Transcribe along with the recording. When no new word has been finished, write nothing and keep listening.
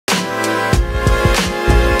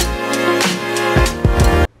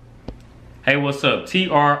Hey, what's up?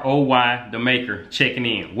 TROY, the maker, checking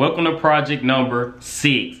in. Welcome to project number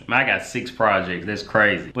 6. Man, I got 6 projects, that's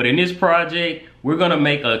crazy. But in this project, we're gonna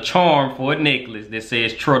make a charm for a necklace that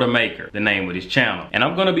says Troy the Maker, the name of this channel. And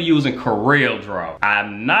I'm gonna be using Coreldraw.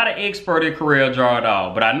 I'm not an expert at Coreldraw at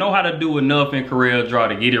all, but I know how to do enough in Coreldraw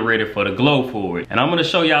to get it ready for the Glowforge. And I'm gonna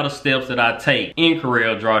show y'all the steps that I take in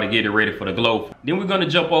Coreldraw to get it ready for the Glowforge. Then we're gonna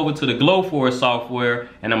jump over to the Glowforge software,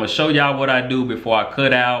 and I'm gonna show y'all what I do before I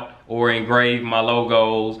cut out or engrave my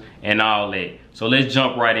logos and all that. So let's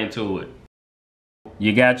jump right into it.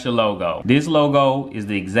 You got your logo. This logo is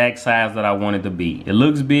the exact size that I want it to be. It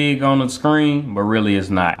looks big on the screen, but really it's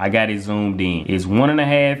not. I got it zoomed in. It's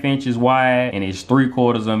 1.5 inches wide and it's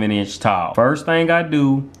 3/4 of an inch tall. First thing I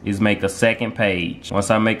do is make a second page. Once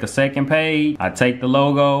I make a second page, I take the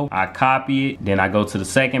logo, I copy it, then I go to the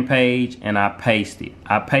second page and I paste it.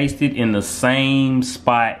 I paste it in the same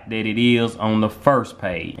spot that it is on the first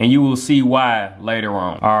page, and you will see why later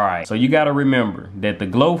on. Alright, so you gotta remember that the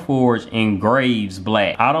Glowforge engraves black.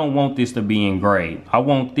 I don't want this to be engraved. I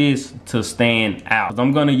want this to stand out.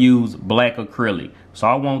 I'm gonna use black acrylic. So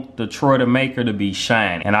I want the Troy the Maker to be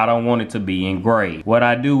shiny, and I don't want it to be engraved. What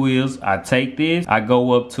I do is I take this, I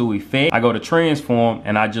go up to effect, I go to transform,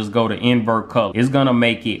 and I just go to invert color. It's gonna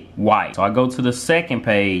make it white. So I go to the second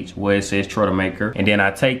page where it says Troy the Maker, and then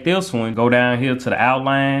I take this one, go down here to the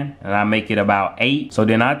outline, and I make it about 8. So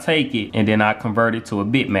then I take it and then I convert it to a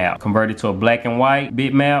bitmap. Convert it to a black and white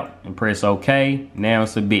bitmap and press OK. Now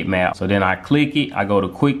it's a bitmap. So then I click it, I go to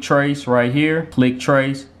quick trace right here, click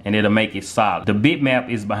trace, and it'll make it solid. The bitmap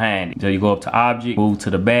is behind it. So you go up to object, move to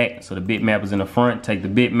the back. So the bitmap is in the front, take the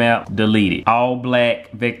bitmap, delete it. All black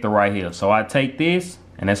vector right here. So I take this,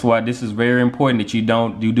 and that's why this is very important that you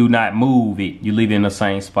do not move it. You leave it in the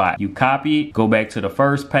same spot. You copy it, go back to the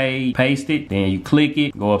first page, paste it, then you click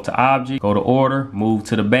it, go up to object, go to order, move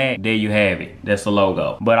to the back. There you have it. That's the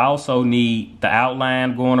logo. But I also need the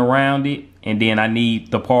outline going around it. And then I need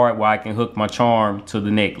the part where I can hook my charm to the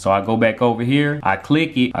neck. So I go back over here, I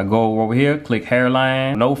click it, I go over here, click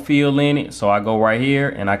hairline, no fill in it. So I go right here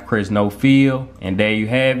and I press no fill, and there you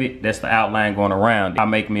have it. That's the outline going around it. I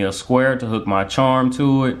make me a square to hook my charm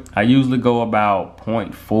to it. I usually go about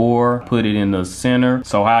 0.4, put it in the center.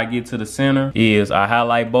 So how I get to the center is I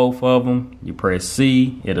highlight both of them. You press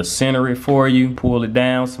C, it'll center it for you. Pull it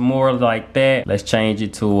down some more like that. Let's change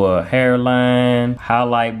it to a hairline.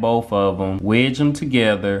 Highlight both of them. Wedge them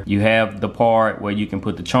together. You have the part where you can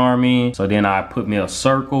put the charm in. So then I put me a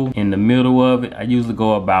circle in the middle of it. I usually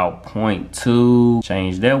go about 0.2.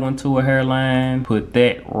 Change that one to a hairline. Put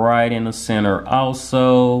that right in the center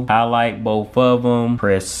also. Highlight both of them.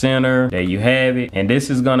 Press center. There you have it. And this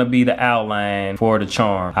is gonna be the outline for the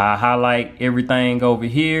charm. I highlight everything over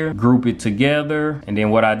here, group it together, and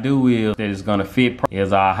then what I do is that it's gonna fit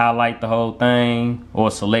is I highlight the whole thing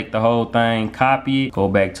or select the whole thing, copy it, go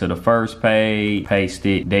back to the first page, paste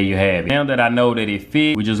it, there you have it. Now that I know that it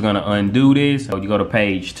fit, we're just gonna undo this. So you go to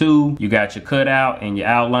page 2, you got your cutout and your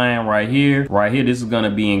outline right here. Right here, this is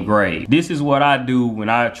gonna be engraved. This is what I do when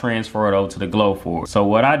I transfer it over to the Glowforge. So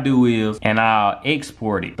what I do is, and I'll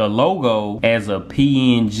export it, the logo as a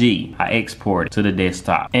PNG. I export it to the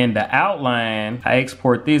desktop. And the outline, I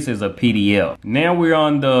export this as a PDF. Now we're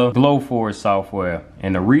on the Glowforge software.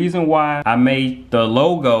 And the reason why I made the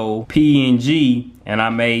logo PNG and I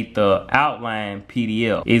made the outline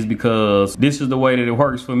PDF is because this is the way that it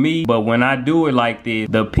works for me. But when I do it like this,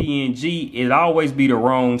 the PNG, it always be the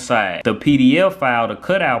wrong side. The PDF file, the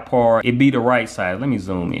cutout part, it be the right side. Let me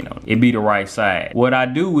zoom in on it. It be the right side. What I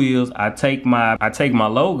do is I take my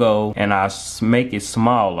logo and I make it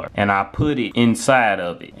smaller and I put it inside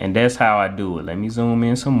of it. And that's how I do it. Let me zoom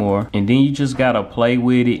in some more. And then you just gotta play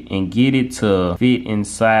with it and get it to fit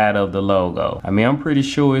inside of the logo. I mean, I'm pretty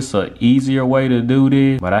sure it's an easier way to do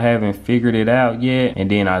this, but I haven't figured it out yet. And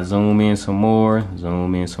then I zoom in some more,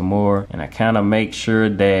 and I kind of make sure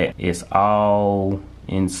that it's all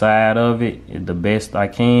inside of it the best I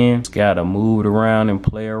can. Just gotta move it around and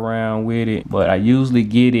play around with it, but I usually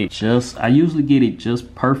get it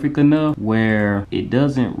just perfect enough where it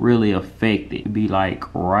doesn't really affect it. It'd be like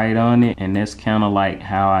right on it, and that's kind of like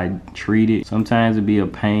how I treat it. Sometimes it'd be a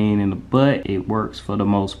pain in the butt. It works for the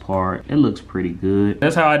most part. It looks pretty good.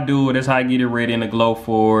 That's how I do it. That's how I get it ready in the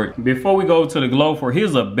Glowforge. Before we go to the Glowforge,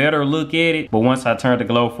 here's a better look at it. But once I turned the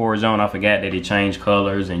Glowforge on, I forgot that it changed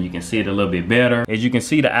colors, and you can see it a little bit better. As you can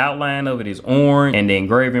see, the outline of it is orange and the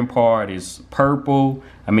engraving part is purple.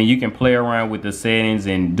 I mean, you can play around with the settings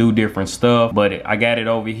and do different stuff, but I got it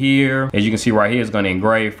over here. As you can see right here, it's gonna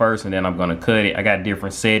engrave first and then I'm gonna cut it. I got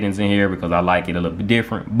different settings in here because I like it a little bit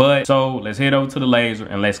different. But so let's head over to the laser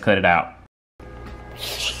and let's cut it out.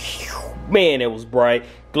 Man, that was bright.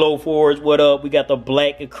 Glowforge, what up? We got the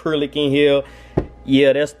black acrylic in here.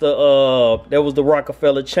 Yeah, that's the that was the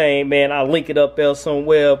Rockefeller chain, man. I'll link it up there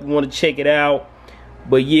somewhere if you want to check it out.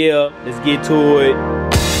 But yeah, let's get to it.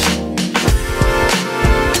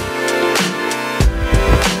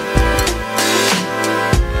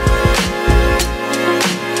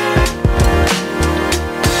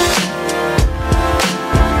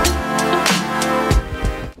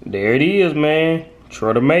 There it is, man.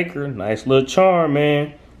 Troy the Maker. Nice little charm,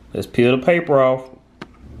 man. Let's peel the paper off.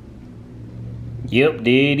 Yep,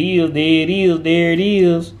 there it is, there it is, there it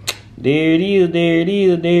is. There it is, there it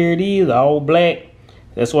is, there it is. All black.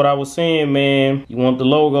 That's what I was saying, man. You want the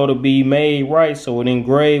logo to be made right, so it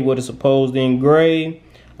engrave what it's supposed to engrave.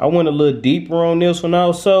 I went a little deeper on this one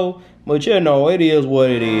also, but you know, it is what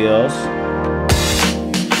it is.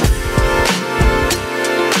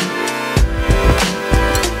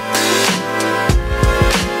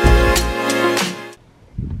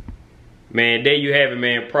 Man, there you have it,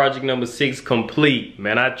 man. Project number 6 complete.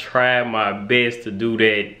 Man, I tried my best to do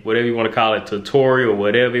that, whatever you want to call it, tutorial,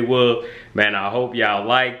 whatever it was. Man, I hope y'all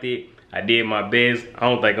liked it. I did my best. I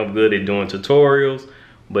don't think I'm good at doing tutorials.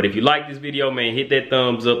 But if you like this video, man, hit that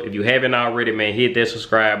thumbs up. If you haven't already, man, hit that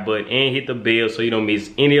subscribe button and hit the bell so you don't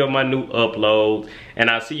miss any of my new uploads. And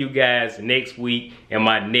I'll see you guys next week in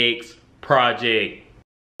my next project.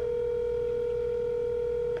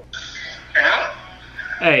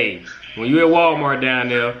 Hey. When you at Walmart down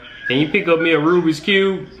there, can you pick up me a Rubik's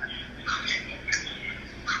Cube?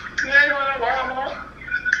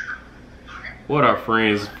 What are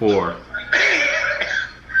friends for?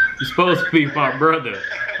 You're supposed to be my brother.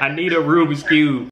 I need a Rubik's Cube.